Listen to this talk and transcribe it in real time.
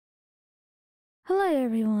Hello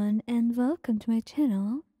everyone and welcome to my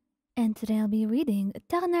channel. And today I'll be reading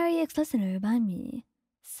Tighnari X Listener by me.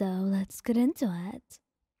 So let's get into it.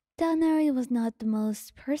 Tighnari was not the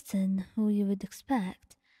most person who you would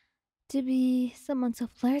expect to be someone so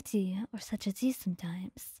flirty or such a tease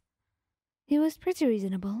sometimes. He was pretty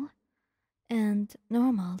reasonable and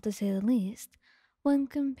normal to say the least when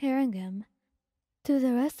comparing him to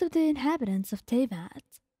the rest of the inhabitants of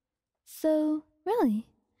Teyvat. So really,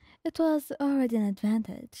 it was already an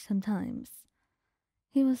advantage sometimes.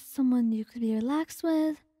 He was someone you could be relaxed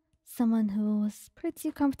with, someone who was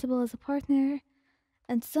pretty comfortable as a partner,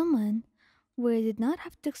 and someone where you did not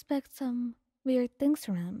have to expect some weird things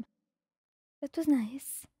from him. It was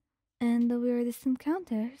nice, and the weirdest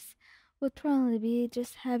encounters would probably be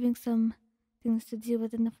just having some things to deal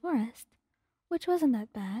with in the forest, which wasn't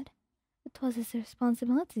that bad. It was his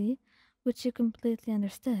responsibility, which you completely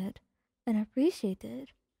understood and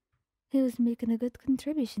appreciated. He was making a good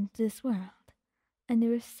contribution to this world, and you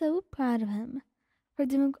were so proud of him for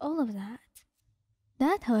doing all of that.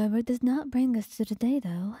 That, however, does not bring us to today,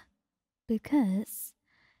 though, because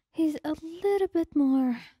he's a little bit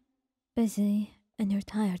more busy, and you're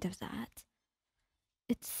tired of that.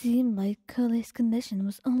 It seemed like Curly's condition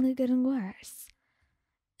was only getting worse,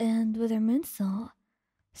 and with her Minsel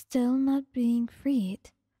still not being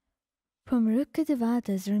freed from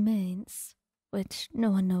Rukadevata's remains, which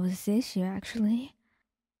no one knows is the issue actually,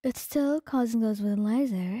 it's still causing those with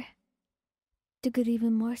Eliza to get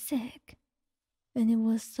even more sick, and he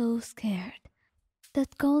was so scared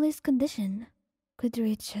that Golly's condition could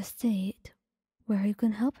reach a state where he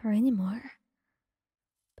couldn't help her anymore.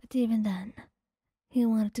 But even then, he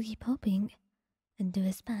wanted to keep hoping and do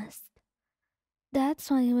his best. That's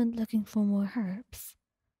why he went looking for more herbs,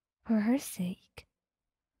 for her sake.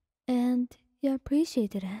 And you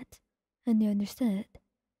appreciated it, and you understood,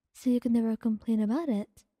 so you could never complain about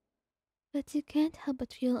it. But you can't help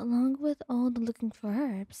but feel, along with all the looking for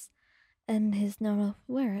herbs, and his normal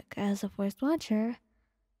work as a forest watcher,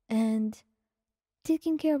 and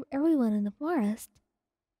taking care of everyone in the forest,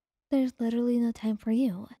 there's literally no time for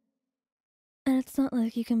you. And it's not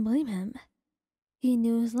like you can blame him. He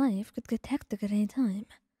knew his life could get hectic at any time,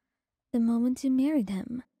 the moment you married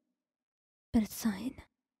him. But it's fine.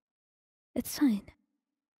 It's fine.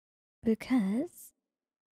 Because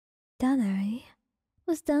Tighnari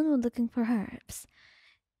was done with looking for herbs.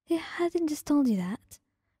 He hadn't just told you that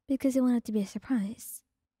because he wanted to be a surprise.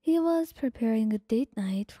 He was preparing a date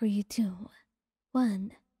night for you too.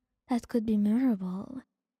 One that could be memorable.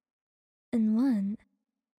 And one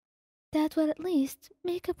that would at least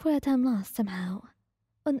make up for the time lost somehow,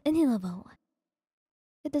 on any level.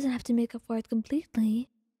 It doesn't have to make up for it completely,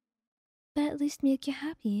 but at least make you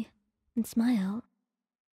happy and smile.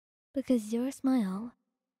 Because your smile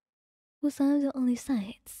was one of the only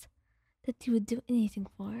sights that you would do anything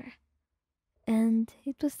for. And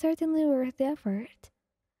it was certainly worth the effort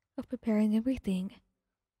of preparing everything,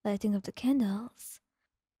 lighting up the candles,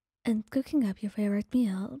 and cooking up your favorite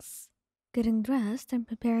meals, getting dressed and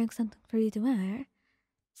preparing something for you to wear,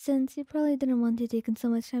 since you probably didn't want to take in so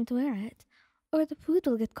much time to wear it, or the food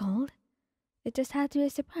will get cold. It just had to be a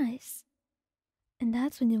surprise. And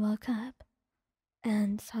that's when you woke up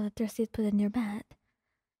and saw that your seat put in your bed.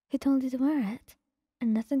 He told you to wear it,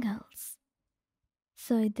 and nothing else.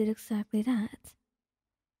 So I did exactly that.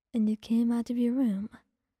 And you came out of your room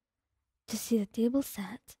to see the table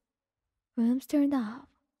set, rooms turned off,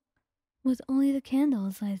 with only the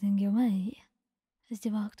candles lighting your way as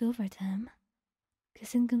you walked over to him,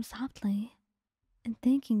 kissing him softly and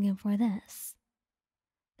thanking him for this.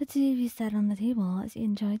 The two of you sat on the table as you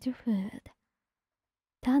enjoyed your food.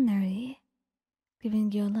 Tighnari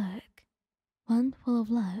giving you a look, one full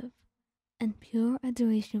of love and pure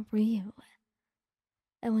adoration for you.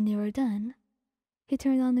 And when you were done, he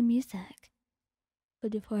turned on the music,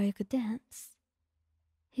 but before you could dance,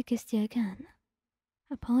 he kissed you again,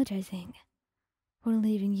 apologizing for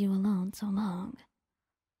leaving you alone so long,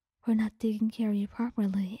 for not taking care of you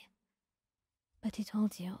properly. But he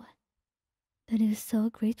told you that he was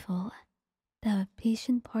so grateful to have a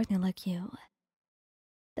patient partner like you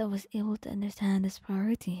that was able to understand his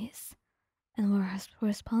priorities and where his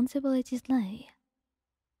responsibilities lay.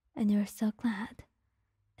 And you're so glad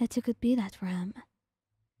that you could be that for him.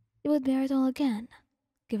 You would bear it all again,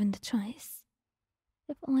 given the choice,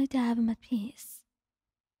 if only to have him at peace,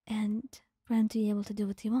 and for him to be able to do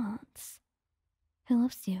what he wants. He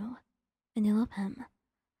loves you, and you love him,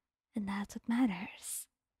 and that's what matters.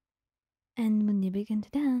 And when you begin to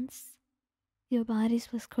dance, your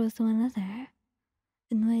bodies will close to one another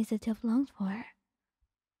in ways that you've longed for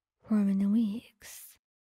many weeks.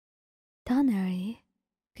 Tighnari,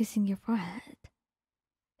 kissing your forehead,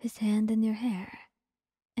 his hand in your hair,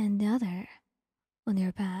 and the other on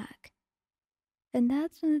your back. And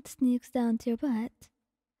that's when it sneaks down to your butt,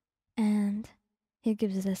 and he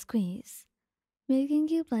gives it a squeeze, making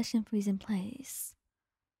you blush and freeze in place.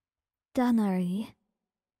 Tighnari,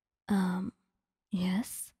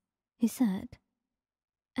 yes, he said,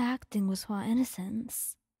 acting with raw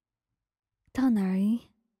innocence. Tighnari,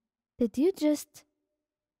 did you just...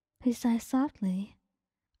 He sighs softly,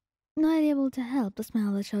 not able to help the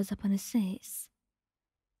smile that shows up on his face.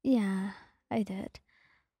 Yeah, I did.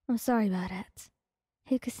 I'm sorry about it.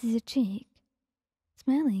 He kisses your cheek,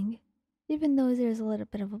 smiling, even though there's a little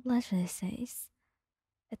bit of a blush on his face.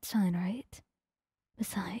 It's fine, right?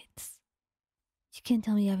 Besides, you can't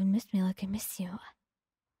tell me you haven't missed me like I miss you.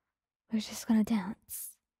 We're just gonna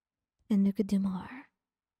dance, and we could do more.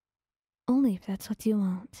 Only if that's what you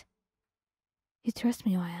want. You trust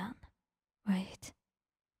me, Ryan, right?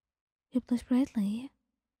 You blush brightly,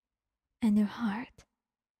 and your heart,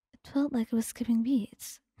 it felt like it was skipping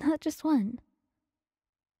beats, not just one.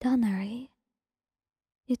 Tighnari,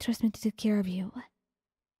 you trust me to take care of you,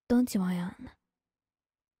 don't you, Ryan?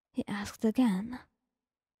 He asked again,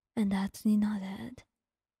 and that's when he nodded,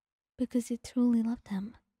 because you truly loved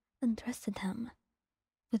him and trusted him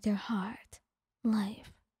with your heart,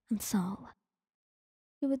 life, and soul.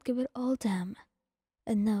 You would give it all to him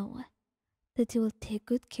and know that you will take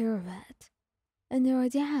good care of it. And you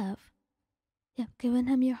already have. You have given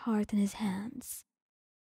him your heart in his hands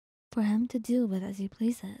for him to do with as he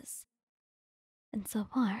pleases. And so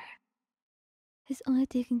far, he's only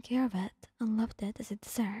taken care of it and loved it as it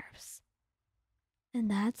deserves. And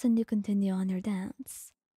that's when you continue on your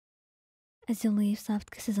dance, as you leave soft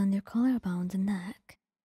kisses on your collarbones and neck,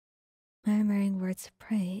 murmuring words of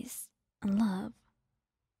praise and love.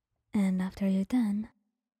 And after you're done,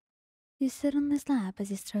 you sit on his lap as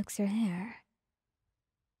he strokes your hair.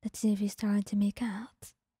 That's if you start to make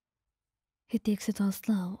out. He takes it all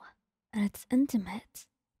slow, and it's intimate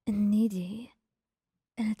and needy,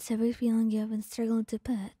 and it's every feeling you have been struggling to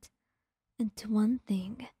put into one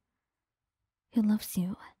thing. He loves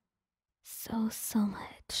you so, so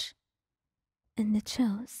much, and it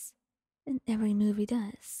shows in every move he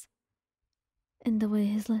does, in the way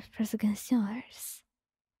his lips press against yours,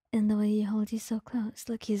 in the way he holds you so close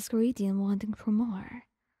like he's greedy and wanting for more.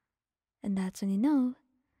 And that's when you know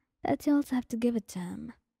that you also have to give it to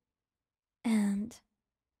him. And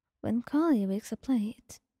when Collie wakes up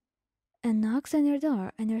late and knocks on your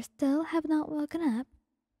door and you still have not woken up,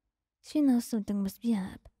 she knows something must be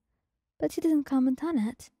up, but she doesn't comment on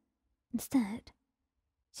it. Instead,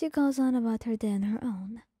 she goes on about her day on her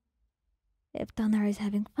own. If Tighnari is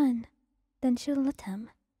having fun, then she'll let him.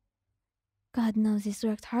 God knows he's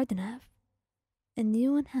worked hard enough, and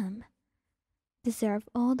you and him deserve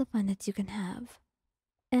all the fun that you can have.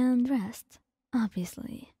 And rest,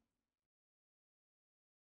 obviously.